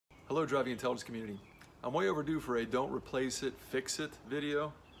Hello, driving intelligence community. I'm way overdue for a don't replace it, fix it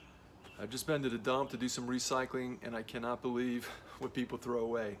video. I've just been to the dump to do some recycling and I cannot believe what people throw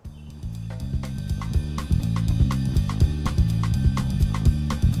away.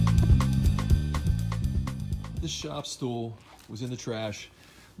 This shop stool was in the trash,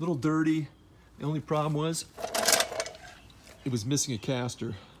 a little dirty. The only problem was it was missing a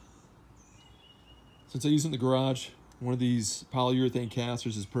caster. Since I use it in the garage, one of these polyurethane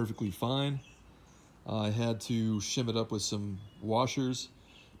casters is perfectly fine. I had to shim it up with some washers,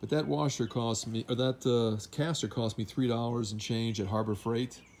 but that washer cost me, or that caster cost me $3 and change at Harbor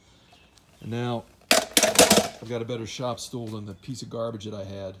Freight. And now I've got a better shop stool than the piece of garbage that I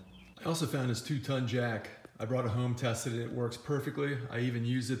had. I also found this 2-ton jack. I brought it home, tested it, it works perfectly. I even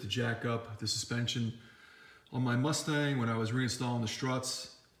used it to jack up the suspension on my Mustang when I was reinstalling the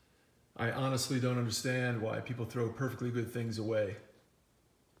struts. I honestly don't understand why people throw perfectly good things away.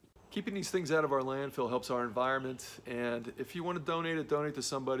 Keeping these things out of our landfill helps our environment, and if you want to donate it, donate to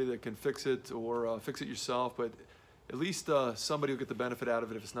somebody that can fix it or fix it yourself, but at least somebody will get the benefit out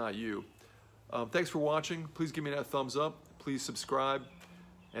of it if it's not you. Thanks for watching. Please give me that thumbs up. Please subscribe,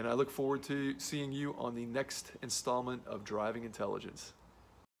 and I look forward to seeing you on the next installment of Driving Intelligence.